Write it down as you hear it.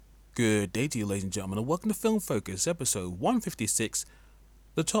Good day to you, ladies and gentlemen, and welcome to Film Focus, episode 156,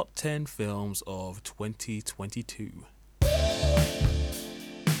 the top 10 films of 2022.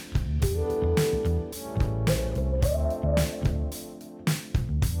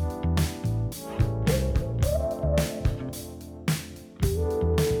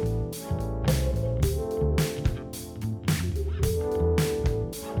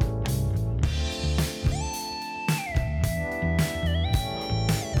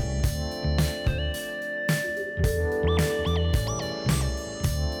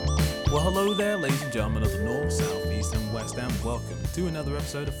 Well, hello there, ladies and gentlemen of the North, South, East, and West, and welcome to another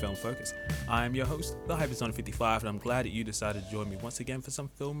episode of Film Focus. I am your host, the Hypersonic55, and I'm glad that you decided to join me once again for some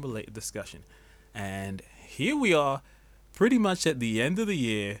film-related discussion. And here we are, pretty much at the end of the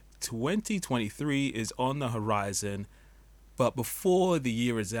year. 2023 is on the horizon, but before the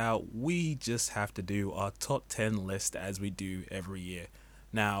year is out, we just have to do our top 10 list as we do every year.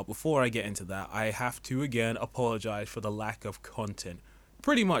 Now, before I get into that, I have to again apologize for the lack of content.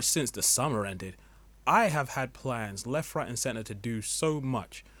 Pretty much since the summer ended, I have had plans left, right, and center to do so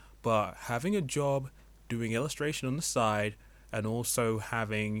much, but having a job, doing illustration on the side, and also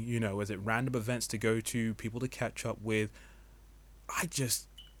having, random events to go to, people to catch up with,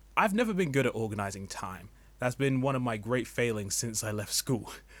 I've never been good at organizing time. That's been one of my great failings since I left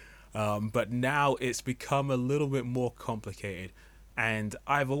school. But now it's become a little bit more complicated, and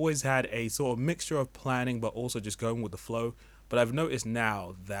I've always had a sort of mixture of planning, but also just going with the flow. But I've noticed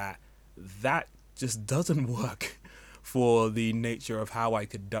now that just doesn't work for the nature of how I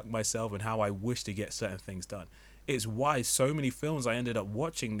conduct myself and how I wish to get certain things done. It's why so many films I ended up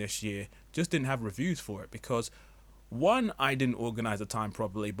watching this year just didn't have reviews for it, because one, I didn't organize the time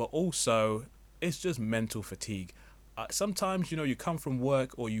properly, but also it's just mental fatigue. Sometimes, you come from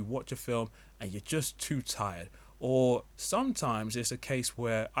work or you watch a film and you're just too tired. Or sometimes it's a case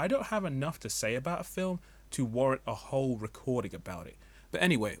where I don't have enough to say about a film to warrant a whole recording about it. But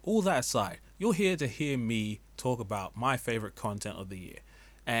anyway, all that aside, you're here to hear me talk about my favorite content of the year.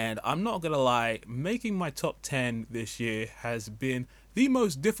 And I'm not gonna lie, making my top 10 this year has been the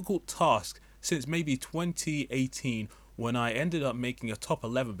most difficult task since maybe 2018, when I ended up making a top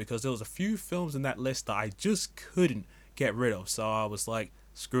 11, because there was a few films in that list that I just couldn't get rid of. So I was like,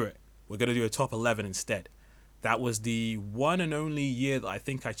 screw it, we're gonna do a top 11 instead. That was the one and only year that I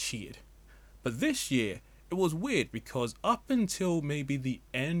think I cheated. But this year, it was weird, because up until maybe the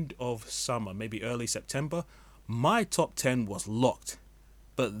end of summer, maybe early September, my top 10 was locked.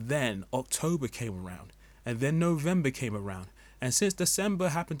 But then October came around, and then November came around. And since December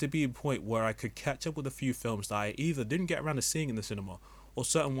happened to be a point where I could catch up with a few films that I either didn't get around to seeing in the cinema, or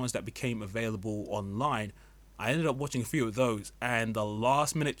certain ones that became available online, I ended up watching a few of those. And the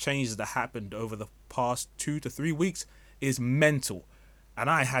last minute changes that happened over the past 2 to 3 weeks is mental. And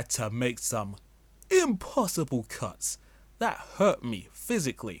I had to make some impossible cuts that hurt me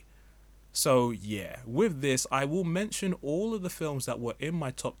physically. So yeah, with this, I will mention all of the films that were in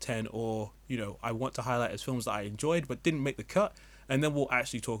my top 10, or I want to highlight as films that I enjoyed but didn't make the cut, and then we'll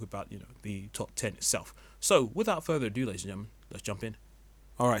actually talk about the top 10 itself. So without further ado, ladies and gentlemen, let's jump in.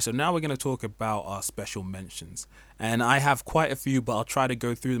 Alright, so now we're going to talk about our special mentions, and I have quite a few, but I'll try to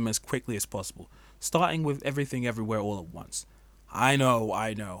go through them as quickly as possible, starting with Everything Everywhere All at Once. I know,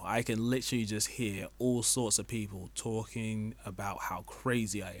 I can literally just hear all sorts of people talking about how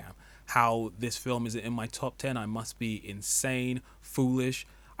crazy I am, how this film isn't in my top 10, I must be insane, foolish,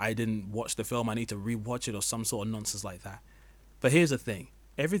 I didn't watch the film, I need to rewatch it, or some sort of nonsense like that. But here's the thing,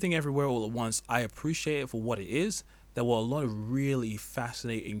 Everything Everywhere All at Once, I appreciate it for what it is. There were a lot of really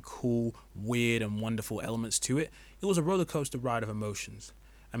fascinating, cool, weird, and wonderful elements to it. It was a roller coaster ride of emotions,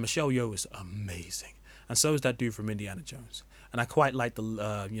 and Michelle Yeoh is amazing, and so is that dude from Indiana Jones. And I quite like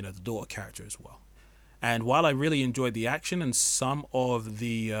the daughter character as well. And while I really enjoyed the action and some of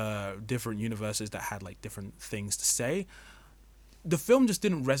the different universes that had like different things to say, the film just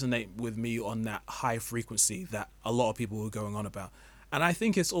didn't resonate with me on that high frequency that a lot of people were going on about. And I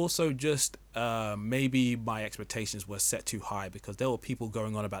think it's also just maybe my expectations were set too high, because there were people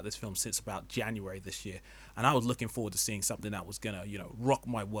going on about this film since about January this year. And I was looking forward to seeing something that was going to, rock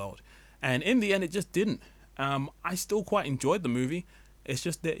my world. And in the end, it just didn't. I still quite enjoyed the movie. It's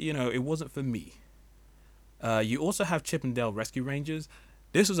just that, it wasn't for me. You also have Chip 'n Dale Rescue Rangers.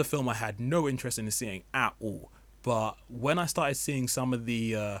 This was a film I had no interest in seeing at all. But when I started seeing some of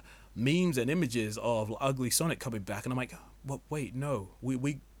the memes and images of Ugly Sonic coming back, and I'm like, well, wait, no,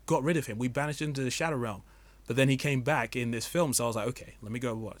 we got rid of him. We banished him to the Shadow Realm. But then he came back in this film, so I was like, okay, let me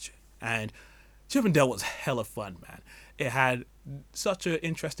go watch it. And Chip 'n Dale was hella fun, man. It had such an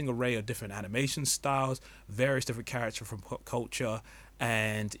interesting array of different animation styles, various different characters from pop culture,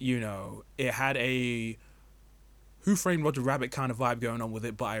 and it had a Who Framed Roger Rabbit kind of vibe going on with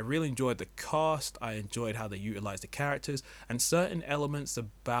it, but I really enjoyed the cast. I enjoyed how they utilized the characters and certain elements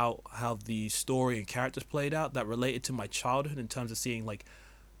about how the story and characters played out that related to my childhood in terms of seeing like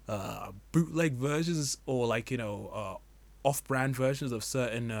bootleg versions or like off-brand versions of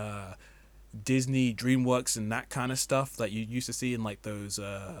certain Disney, DreamWorks, and that kind of stuff that you used to see in like those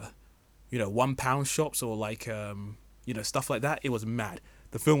 £1 shops or like stuff like that. It was mad.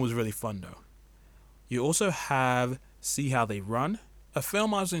 The film was really fun though. You also have See How They Run, a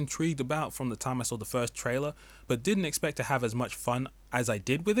film I was intrigued about from the time I saw the first trailer, but didn't expect to have as much fun as I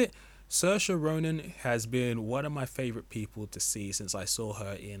did with it. Saoirse Ronan has been one of my favorite people to see since I saw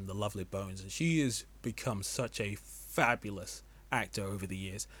her in The Lovely Bones, and she has become such a fabulous actor over the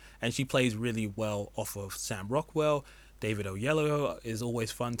years, and she plays really well off of Sam Rockwell. David Oyelowo is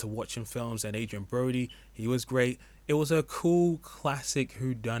always fun to watch in films, and Adrian Brody, he was great. It was a cool classic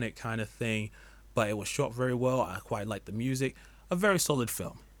whodunit kind of thing, but it was shot very well. I quite liked the music. A very solid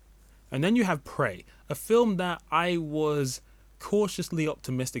film. And then you have Prey, a film that I was cautiously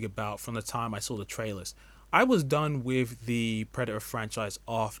optimistic about from the time I saw the trailers. I was done with the Predator franchise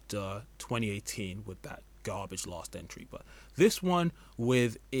after 2018 with that garbage Last Entry, but this one,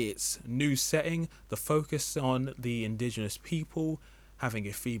 with its new setting, the focus on the indigenous people, having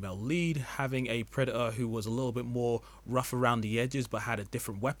a female lead, having a Predator who was a little bit more rough around the edges but had a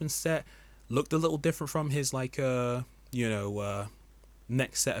different weapon set, looked a little different from his next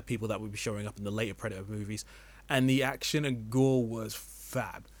set of people that would be showing up in the later Predator movies, and the action and gore was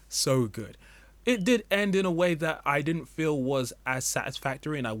fab, so good. It did end in a way that I didn't feel was as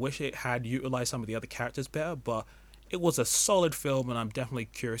satisfactory, and I wish it had utilized some of the other characters better, but it was a solid film, and I'm definitely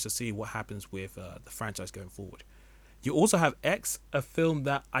curious to see what happens with the franchise going forward. You also have X, a film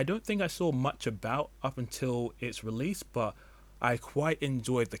that I don't think I saw much about up until its release, but I quite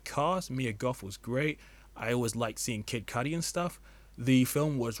enjoyed the cast. Mia Goth was great. I always liked seeing Kid Cudi and stuff. The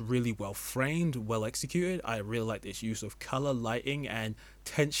film was really well framed, well executed. I really liked its use of color, lighting, and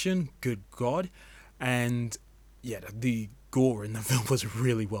tension. Good God. And yeah, the gore in the film was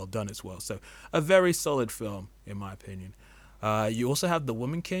really well done as well. So a very solid film, in my opinion. You also have The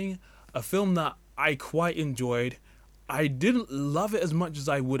Woman King, a film that I quite enjoyed. I didn't love it as much as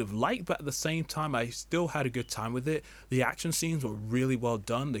I would have liked, but at the same time, I still had a good time with it. The action scenes were really well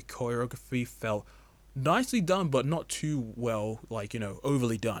done. The choreography felt nicely done, but not too well,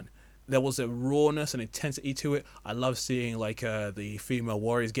 overly done. There was a rawness and intensity to it. I love seeing the female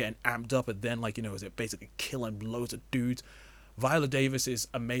warriors getting amped up and then is it basically killing loads of dudes. Viola Davis is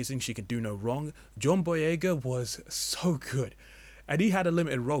amazing. She can do no wrong. John Boyega was so good. And he had a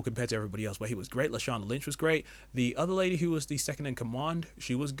limited role compared to everybody else, but he was great. Lashana Lynch was great. The other lady who was the second in command,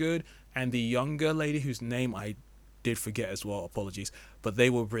 she was good. And the younger lady whose name I did forget as well, apologies, but they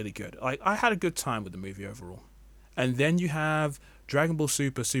were really good. I had a good time with the movie overall. And then you have Dragon Ball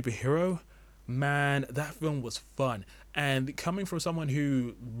Super Superhero. Man, that film was fun. And coming from someone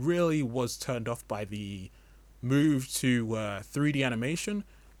who really was turned off by the move to 3D animation,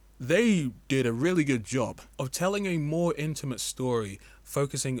 they did a really good job of telling a more intimate story,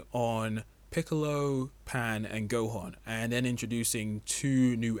 focusing on Piccolo, Pan, and Gohan, and then introducing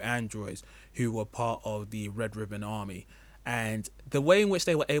two new androids who were part of the Red Ribbon Army. And the way in which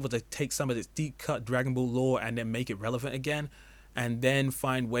they were able to take some of this deep cut Dragon Ball lore and then make it relevant again, and then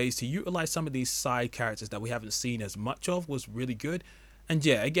find ways to utilize some of these side characters that we haven't seen as much of, was really good. And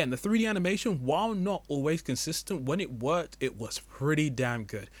yeah, again, the 3D animation, while not always consistent, when it worked, it was pretty damn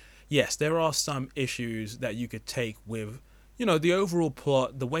good. Yes, there are some issues that you could take with the overall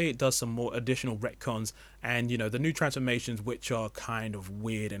plot, the way it does some more additional retcons, and the new transformations, which are kind of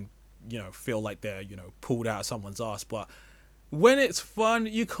weird and feel like they're pulled out of someone's ass. But when it's fun,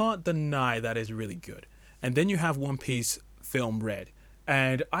 you can't deny that it's really good. And then you have One Piece Film Red,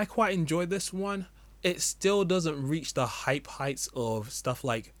 and I quite enjoyed this one. It still doesn't reach the hype heights of stuff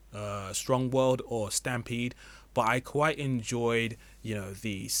like Strong World or Stampede, but I quite enjoyed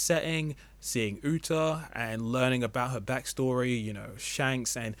the setting, seeing Uta and learning about her backstory,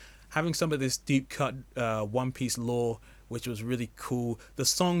 Shanks, and having some of this deep cut One Piece lore, which was really cool. The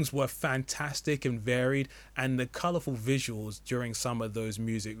songs were fantastic and varied, and the colorful visuals during some of those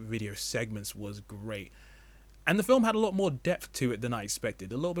music video segments was great. And the film had a lot more depth to it than I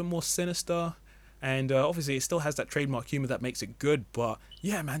expected, a little bit more sinister, and obviously it still has that trademark humor that makes it good, but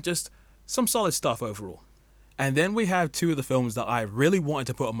yeah, man, just some solid stuff overall. And then we have two of the films that I really wanted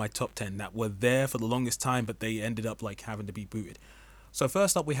to put on my top 10 that were there for the longest time, but they ended up having to be booted. So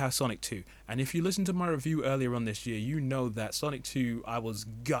first up, we have Sonic 2. And if you listened to my review earlier on this year, you know that Sonic 2 I was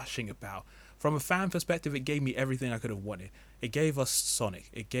gushing about. From a fan perspective, it gave me everything I could have wanted. It gave us Sonic,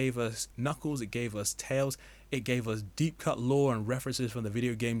 it gave us Knuckles, it gave us Tails, it gave us deep cut lore and references from the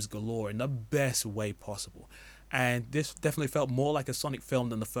video games galore in the best way possible. And this definitely felt more like a Sonic film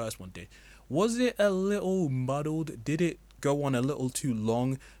than the first one did. Was it a little muddled? Did it go on a little too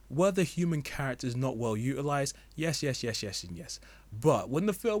long? Were the human characters not well utilized? Yes, yes, yes, yes, and yes. But when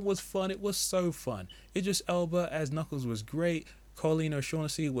the film was fun, it was so fun. Idris Elba as Knuckles was great. Colleen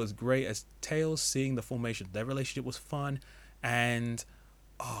O'Shaughnessy was great as Tails. Seeing the formation of their relationship was fun. And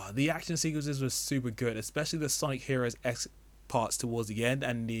the action sequences was super good, especially the Sonic Heroes X parts towards the end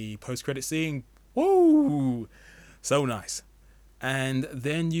and the post-credit scene. Woo! So nice. And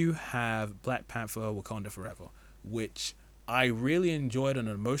then you have Black Panther Wakanda Forever, which I really enjoyed on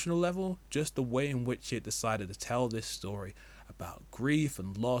an emotional level, just the way in which it decided to tell this story about grief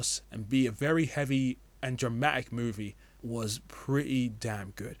and loss and be a very heavy and dramatic movie was pretty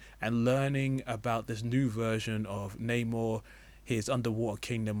damn good. And learning about this new version of Namor, his underwater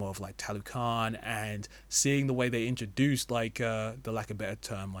kingdom of like Talokan, and seeing the way they introduced the lack of a better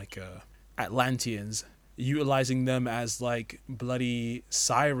term, Atlanteans, utilizing them as like bloody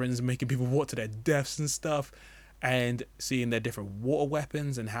sirens, making people walk to their deaths and stuff, and seeing their different water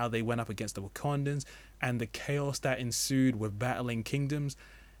weapons and how they went up against the Wakandans and the chaos that ensued with battling kingdoms,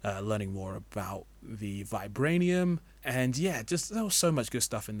 learning more about the vibranium. And yeah, just there was so much good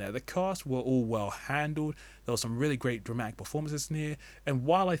stuff in there. The cast were all well handled. There were some really great dramatic performances in here. And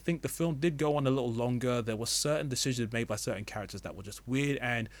while I think the film did go on a little longer, there were certain decisions made by certain characters that were just weird,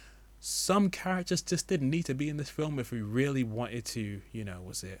 and some characters just didn't need to be in this film if we really wanted to,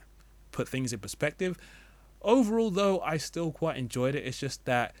 put things in perspective. Overall, though, I still quite enjoyed it. It's just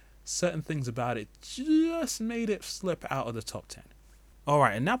that certain things about it just made it slip out of the top 10.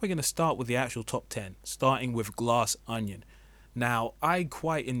 Alright, and now we're going to start with the actual top 10, starting with Glass Onion. Now, I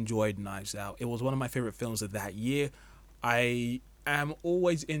quite enjoyed Knives Out. It was one of my favorite films of that year. I am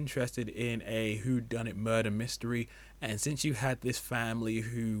always interested in a whodunit murder mystery, and since you had this family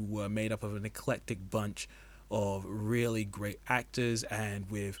who were made up of an eclectic bunch of really great actors,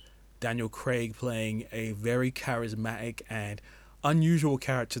 and with Daniel Craig playing a very charismatic and unusual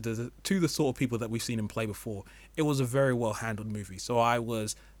character to the sort of people that we've seen him play before, it was a very well handled movie. So I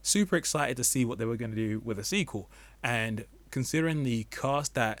was super excited to see what they were going to do with a sequel. And considering the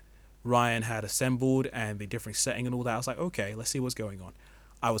cast that Ryan had assembled and the different setting and all that, I was like, okay, let's see what's going on.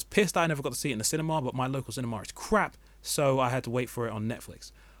 I was pissed I never got to see it in the cinema, but my local cinema is crap, so I had to wait for it on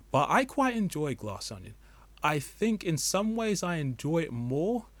Netflix. But I quite enjoy Glass Onion. I think in some ways I enjoy it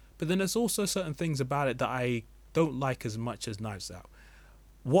more, but then there's also certain things about it that I don't like as much as Knives Out.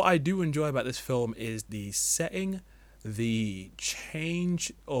 What I do enjoy about this film is the setting, the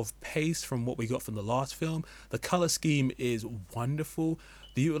change of pace from what we got from the last film. The color scheme is wonderful.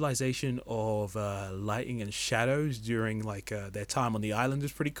 The utilization of lighting and shadows during their time on the island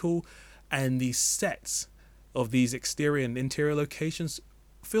is pretty cool. And the sets of these exterior and interior locations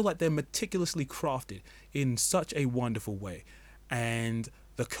feel like they're meticulously crafted in such a wonderful way. And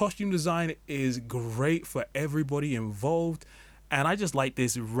the costume design is great for everybody involved. And I just like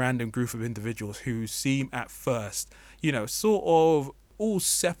this random group of individuals who seem at first, sort of all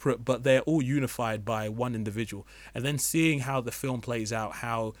separate, but they're all unified by one individual. And then seeing how the film plays out,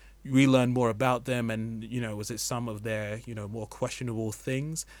 how we learn more about them and, was it some of their, more questionable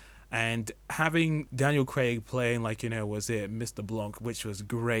things. And having Daniel Craig playing was it Mr. Blanc, which was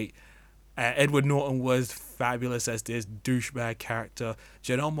great. Edward Norton was fabulous as this douchebag character.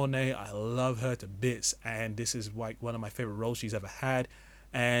 Janelle Monáe, I love her to bits, and this is one of my favorite roles she's ever had.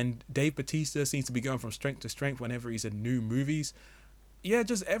 And Dave Bautista seems to be going from strength to strength whenever he's in new movies. Yeah,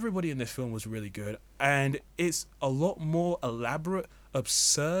 just everybody in this film was really good, and it's a lot more elaborate,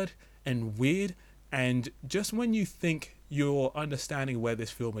 absurd, and weird. And just when you think you're understanding where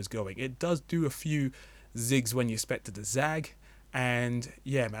this film is going, it does do a few zigs when you expect it to zag. And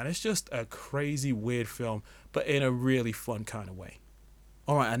yeah, man, it's just a crazy, weird film, but in a really fun kind of way.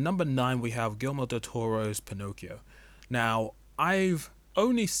 Alright, at number 9, we have Guillermo del Toro's Pinocchio. Now, I've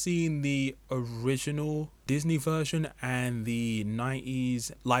only seen the original Disney version and the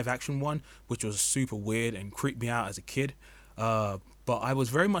 90s live action one, which was super weird and creeped me out as a kid. But I was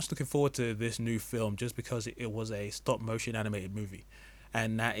very much looking forward to this new film just because it was a stop motion animated movie.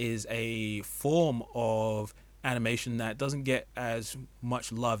 And that is a form of animation that doesn't get as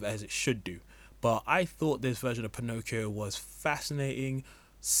much love as it should do. But I thought this version of Pinocchio was fascinating,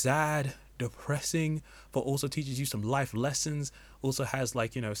 sad, depressing, but also teaches you some life lessons. Also has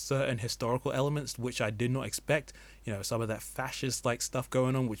certain historical elements which I did not expect. Some of that fascist stuff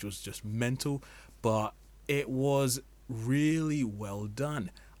going on, which was just mental. But it was really well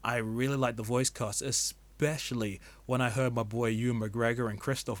done. I really like the voice cast, especially when I heard my boy Ewan McGregor and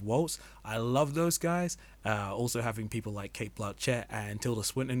Christoph Waltz. I love those guys. Also having people like Kate Blanchett and Tilda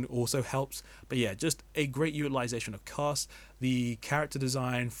Swinton also helps. But yeah, just a great utilization of cast. The character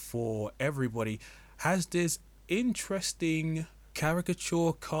design for everybody has this interesting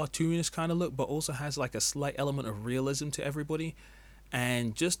caricature cartoonish kind of look, but also has like a slight element of realism to everybody.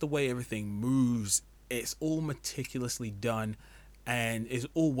 And just the way everything moves, it's all meticulously done and is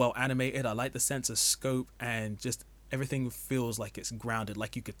all well animated. I like the sense of scope, and just everything feels like it's grounded,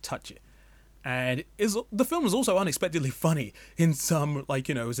 like you could touch it. And the film is also unexpectedly funny in some, like,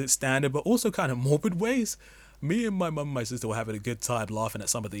 is it standard, but also kind of morbid ways. Me and my mum and my sister were having a good time laughing at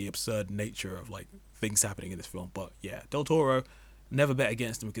some of the absurd nature of like things happening in this film. But yeah, Del Toro, never bet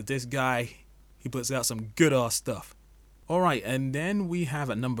against him, because this guy, he puts out some good ass stuff. Alright, and then we have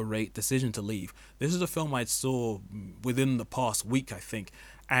at number 8, Decision to Leave. This is a film I saw within the past week, I think,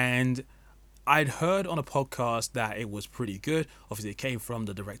 and I'd heard on a podcast that it was pretty good. Obviously, it came from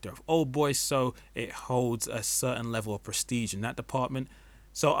the director of Old Boy, so it holds a certain level of prestige in that department.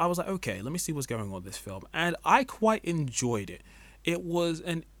 So I was like, okay, let me see what's going on with this film, and I quite enjoyed it. It was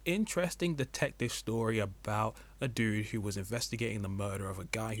an interesting detective story about a dude who was investigating the murder of a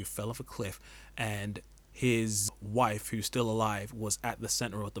guy who fell off a cliff, and his wife, who's still alive, was at the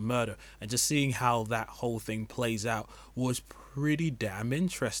center of the murder. And just seeing how that whole thing plays out was pretty damn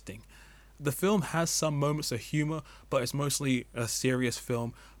interesting. The film has some moments of humor, but it's mostly a serious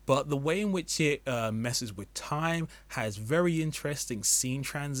film. But the way in which it messes with time, has very interesting scene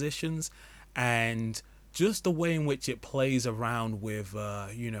transitions, and just the way in which it plays around with,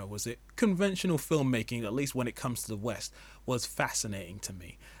 was it conventional filmmaking, at least when it comes to the West, was fascinating to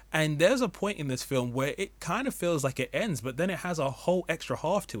me. And there's a point in this film where it kind of feels like it ends, but then it has a whole extra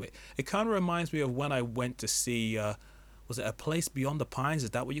half to it. It kind of reminds me of when I went to see, was it A Place Beyond the Pines? Is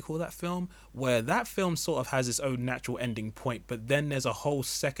that what you call that film? Where that film sort of has its own natural ending point, but then there's a whole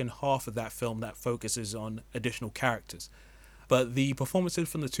second half of that film that focuses on additional characters. But the performances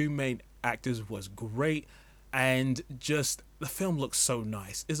from the two main actors was great, and just the film looks so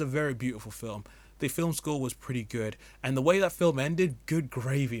nice. It's a very beautiful film. The film score was pretty good, and the way that film ended, good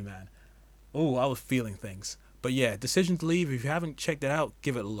gravy, man. Oh, I was feeling things. But yeah, Decision to Leave, if you haven't checked it out,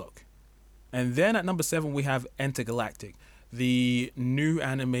 give it a look. And then at number 7, we have Intergalactic, the new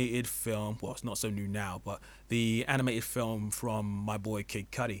animated film. Well, it's not so new now, but the animated film from my boy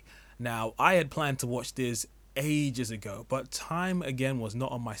Kid Cudi. Now, I had planned to watch this ages ago, but time again was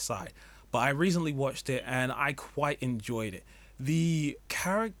not on my side. But I recently watched it, and I quite enjoyed it. The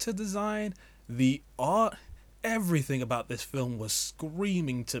character design, the art, everything about this film was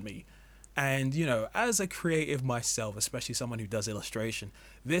screaming to me. And, as a creative myself, especially someone who does illustration,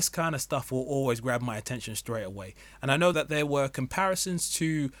 this kind of stuff will always grab my attention straight away. And I know that there were comparisons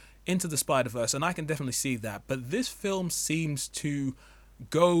to Into the Spider-Verse, and I can definitely see that. But this film seems to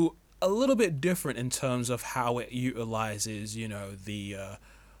go a little bit different in terms of how it utilizes, the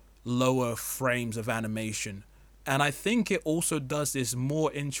lower frames of animation. And I think it also does this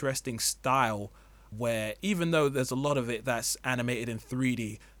more interesting style where, even though there's a lot of it that's animated in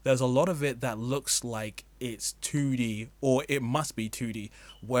 3D, there's a lot of it that looks like it's 2D, or it must be 2D,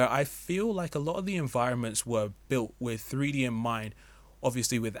 where I feel like a lot of the environments were built with 3D in mind,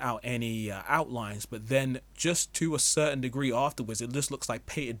 obviously without any outlines, but then just to a certain degree afterwards, it just looks like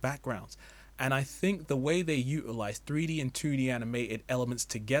painted backgrounds. And I think the way they utilize 3D and 2D animated elements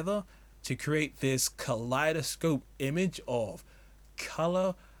together to create this kaleidoscope image of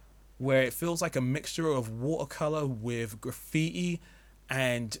color, where it feels like a mixture of watercolor with graffiti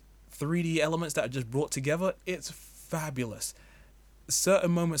and 3D elements that are just brought together, it's fabulous. Certain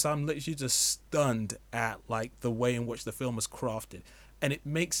moments I'm literally just stunned at like the way in which the film is crafted, and it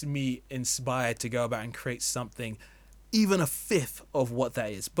makes me inspired to go about and create something even a fifth of what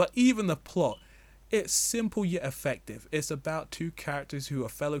that is. But even the plot, it's simple yet effective. It's about two characters who are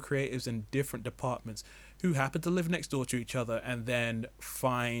fellow creatives in different departments who happen to live next door to each other, and then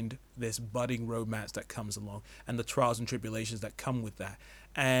find this budding romance that comes along and the trials and tribulations that come with that.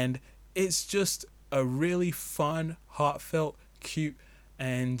 And it's just a really fun, heartfelt, cute,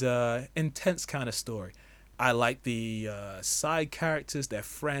 and intense kind of story. I like the side characters, their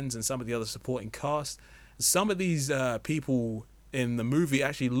friends, and some of the other supporting cast. Some of these people in the movie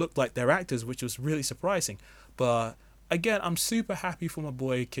actually looked like they're actors, which was really surprising. But again, I'm super happy for my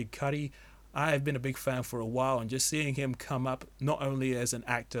boy Kid Cudi. I've been a big fan for a while, and just seeing him come up not only as an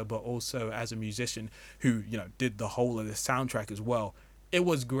actor but also as a musician who did the whole of the soundtrack as well, it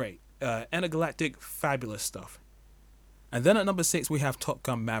was great. Intergalactic, fabulous stuff. And then at number 6 we have Top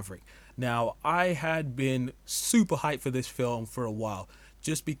Gun Maverick. Now, I had been super hyped for this film for a while,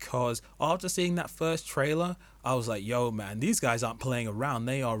 just because after seeing that first trailer, I was like, yo, man, these guys aren't playing around.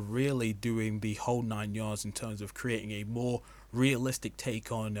 They are really doing the whole 9 yards in terms of creating a more realistic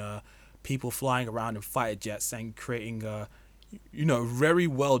take on people flying around in fighter jets and creating, very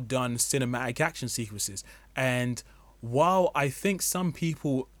well done cinematic action sequences. And while I think some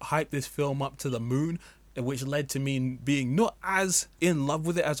people hype this film up to the moon, which led to me being not as in love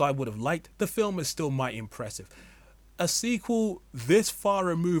with it as I would have liked, the film is still mighty impressive. A sequel this far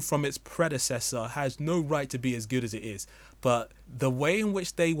removed from its predecessor has no right to be as good as it is, but the way in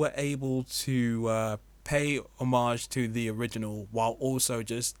which they were able to pay homage to the original while also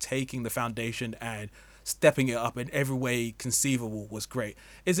just taking the foundation and stepping it up in every way conceivable was great.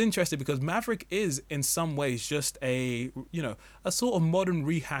 It's interesting because Maverick is in some ways just a sort of modern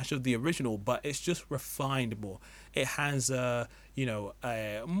rehash of the original, but it's just refined more. It has a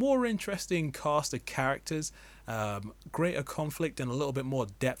more interesting cast of characters, greater conflict, and a little bit more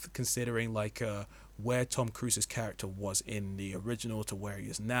depth considering where Tom Cruise's character was in the original to where he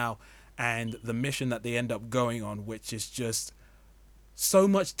is now, and the mission that they end up going on, which is just so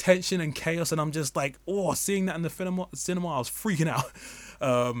much tension and chaos. And I'm just like, seeing that in the cinema, I was freaking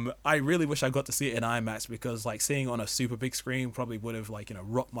out. I really wish I got to see it in IMAX, because seeing it on a super big screen probably would have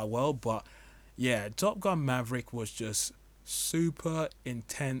rocked my world. But yeah, Top Gun Maverick was just super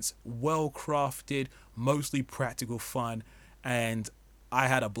intense, well crafted, mostly practical fun, and I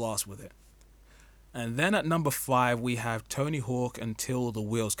had a blast with it. And then at number 5 we have Tony Hawk Until the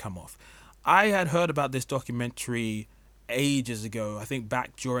Wheels Come Off. I had heard about this documentary ages ago, I think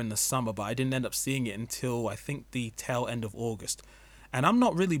back during the summer, but I didn't end up seeing it until I think the tail end of August. And I'm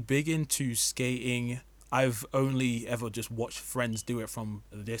not really big into skating. I've only ever just watched friends do it from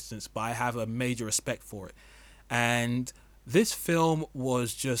a distance, but I have a major respect for it. And this film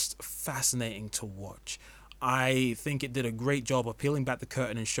was just fascinating to watch. I think it did a great job of peeling back the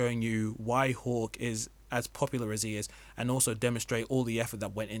curtain and showing you why Hawk is as popular as he is, and also demonstrate all the effort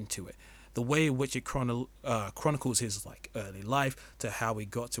that went into it. The way in which it chronicles his early life to how he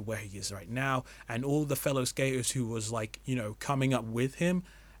got to where he is right now, and all the fellow skaters who was coming up with him,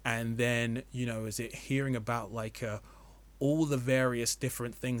 and then hearing about all the various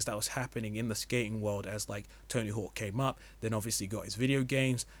different things that was happening in the skating world as Tony Hawk came up, then obviously got his video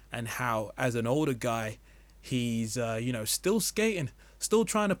games, and how as an older guy he's still skating, still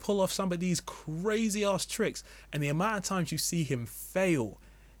trying to pull off some of these crazy ass tricks, and the amount of times you see him fail,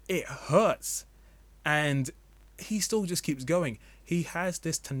 it hurts, and he still just keeps going. He has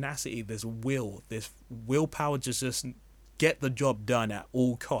this tenacity, this willpower to just get the job done at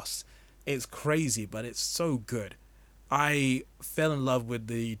all costs. It's crazy, but it's so good. I fell in love with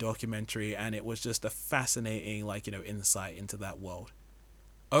the documentary, and it was just a fascinating insight into that world.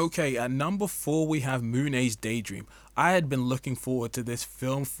 Okay, at number 4 we have Moon Age Daydream. I had been looking forward to this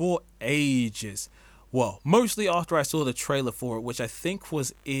film for ages. Well, mostly after I saw the trailer for it, which I think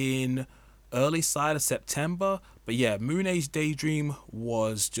was in early side of September. But yeah, Moon Age Daydream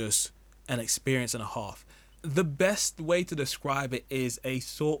was just an experience and a half. The best way to describe it is a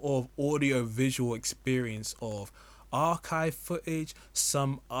sort of audio-visual experience of archive footage,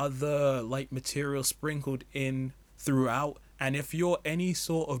 some other material sprinkled in throughout. And if you're any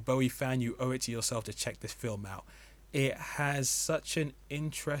sort of Bowie fan, you owe it to yourself to check this film out. It has such an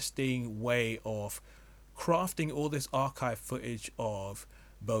interesting way of crafting all this archive footage of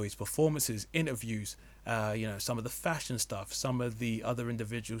Bowie's performances, interviews, some of the fashion stuff, some of the other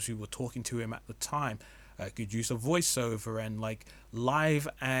individuals who were talking to him at the time, good use of voiceover and live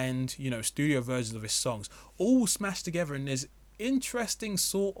and studio versions of his songs, all smashed together in this interesting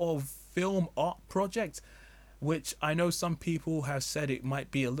sort of film art project, which I know some people have said it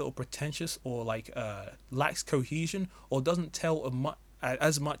might be a little pretentious or lacks cohesion or doesn't tell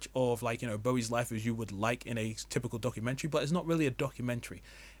as much of Bowie's life as you would like in a typical documentary. But it's not really a documentary,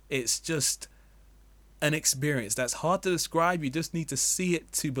 it's just an experience that's hard to describe. You just need to see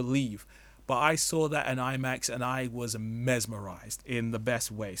it to believe. But I saw that in IMAX and I was mesmerized in the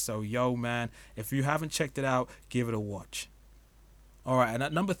best way. So yo man, if you haven't checked it out, give it a watch. Alright, and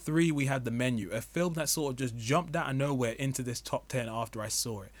at number 3 we have The Menu, a film that sort of just jumped out of nowhere into this top 10 after I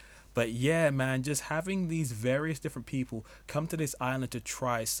saw it. But yeah man, just having these various different people come to this island to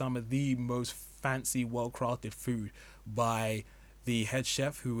try some of the most fancy, well-crafted food by the head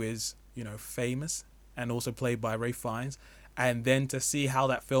chef, who is, famous and also played by Ralph Fiennes, and then to see how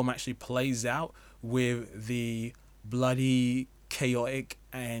that film actually plays out with the bloody, chaotic,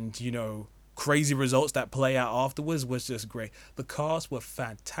 and, crazy results that play out afterwards was just great. The cast were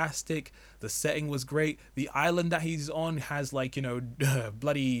fantastic. The setting was great. The island that he's on has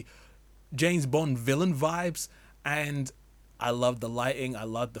bloody James Bond villain vibes, and I loved the lighting. I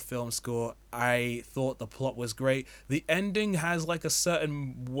loved the film score. I thought the plot was great. The ending has like a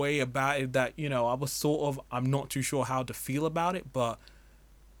certain way about it that, I'm not too sure how to feel about it, but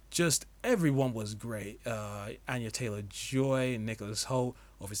just everyone was great. Anya Taylor-Joy, Nicholas Hoult,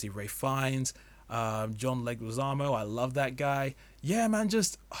 obviously Ray Fiennes, John Leguizamo. I love that guy. Yeah, man,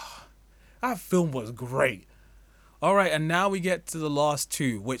 that film was great. All right, and now we get to the last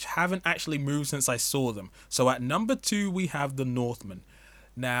two, which haven't actually moved since I saw them. So at number 2, we have The Northman.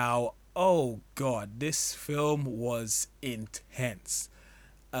 Now, oh God, this film was intense.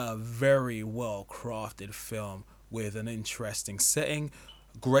 A very well crafted film with an interesting setting,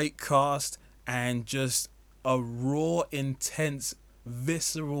 great cast, and just a raw, intense,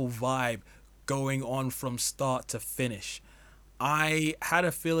 visceral vibe going on from start to finish. I had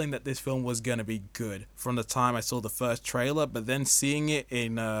a feeling that this film was going to be good from the time I saw the first trailer, but then seeing it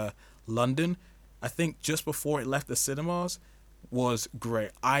in London, I think just before it left the cinemas, was great.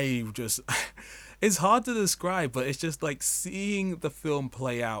 It's hard to describe, but it's just like seeing the film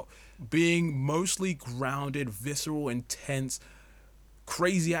play out, being mostly grounded, visceral, intense,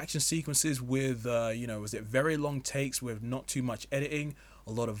 crazy action sequences with, very long takes with not too much editing,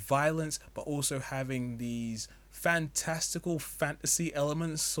 a lot of violence, but also having these fantastical fantasy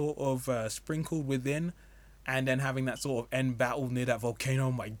elements sort of sprinkled within, and then having that sort of end battle near that volcano.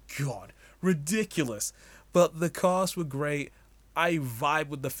 Oh my God, ridiculous. But the cast were great. I vibe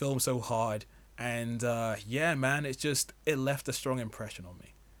with the film so hard, and yeah, man, it left a strong impression on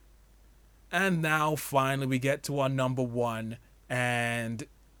me. And now finally we get to our number 1, and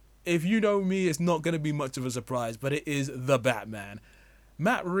if you know me, it's not going to be much of a surprise, but it is The Batman.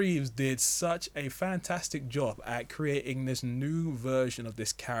 Matt Reeves did such a fantastic job at creating this new version of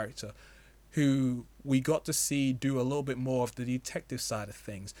this character, who we got to see do a little bit more of the detective side of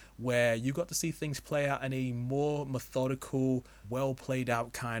things, where you got to see things play out in a more methodical, well played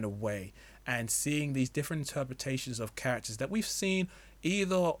out kind of way, and seeing these different interpretations of characters that we've seen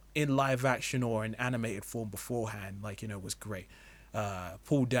either in live action or in animated form beforehand, was great.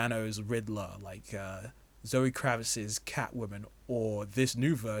 Paul Dano's Riddler, Zoe Kravitz's Catwoman, or this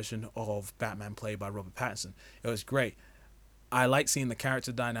new version of Batman played by Robert Pattinson. It was great. I like seeing the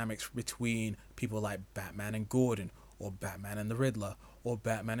character dynamics between people like Batman and Gordon, or Batman and the Riddler, or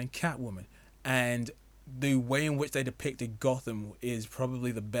Batman and Catwoman. And the way in which they depicted Gotham is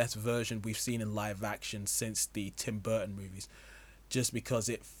probably the best version we've seen in live action since the Tim Burton movies, just because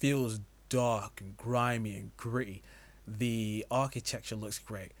it feels dark and grimy and gritty. The architecture looks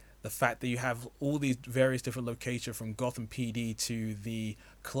great. The fact that you have all these various different locations, from Gotham PD to the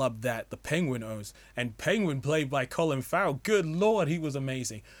club that the Penguin owns, and Penguin played by Colin Farrell. Good Lord, he was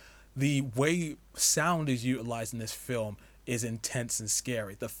amazing. The way sound is utilized in this film is intense and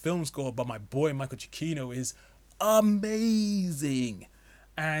scary. The film score by my boy Michael Giacchino is amazing.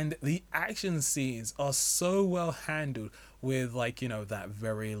 And the action scenes are so well handled with that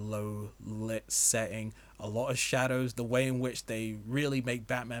very low lit setting, a lot of shadows, the way in which they really make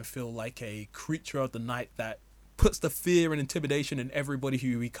Batman feel like a creature of the night that puts the fear and intimidation in everybody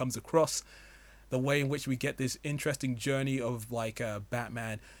who he comes across. The way in which we get this interesting journey of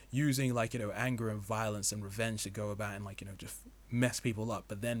Batman using anger and violence and revenge to go about and just mess people up,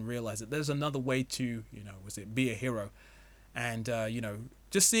 but then realize that there's another way to be a hero. And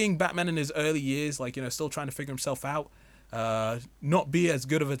just seeing Batman in his early years, still trying to figure himself out, not be as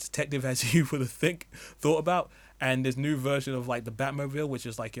good of a detective as you would have thought about, and this new version of the Batmobile, which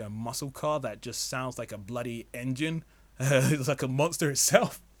is a muscle car that just sounds like a bloody engine. It's like a monster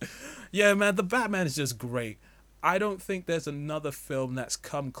itself. Yeah, man, the Batman is just great. I don't think there's another film that's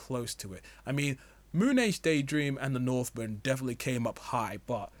come close to it. I mean, Moon Age Daydream and The Northman definitely came up high,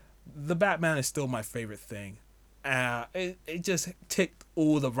 but the Batman is still my favorite thing. It just ticked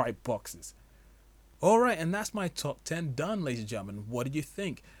all the right boxes. Alright, and that's my top 10 done, ladies and gentlemen. What did you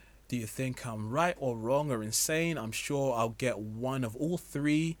think? Do you think I'm right or wrong or insane? I'm sure I'll get one of all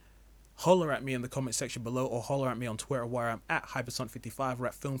three. Holler at me in the comment section below, or holler at me on Twitter where I'm at Hypersonic55 or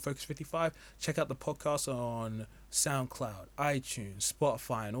at FilmFocus55. Check out the podcast on SoundCloud, iTunes,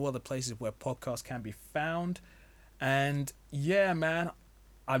 Spotify, and all other places where podcasts can be found. And yeah, man,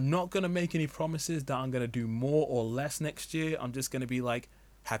 I'm not going to make any promises that I'm going to do more or less next year. I'm just going to be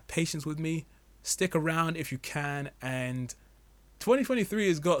have patience with me. Stick around if you can. And 2023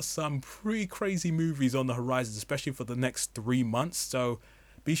 has got some pretty crazy movies on the horizon, especially for the next 3 months. So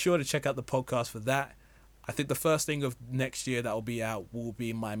be sure to check out the podcast for that. I think the first thing of next year that will be out will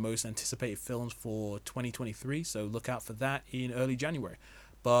be my most anticipated films for 2023. So look out for that in early January.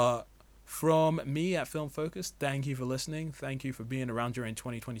 But from me at Film Focus, thank you for listening. Thank you for being around during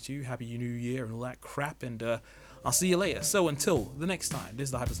 2022. Happy New Year and all that crap. And I'll see you later. So until the next time, this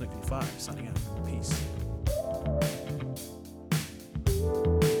is the Hypersonic 55 signing out. Peace.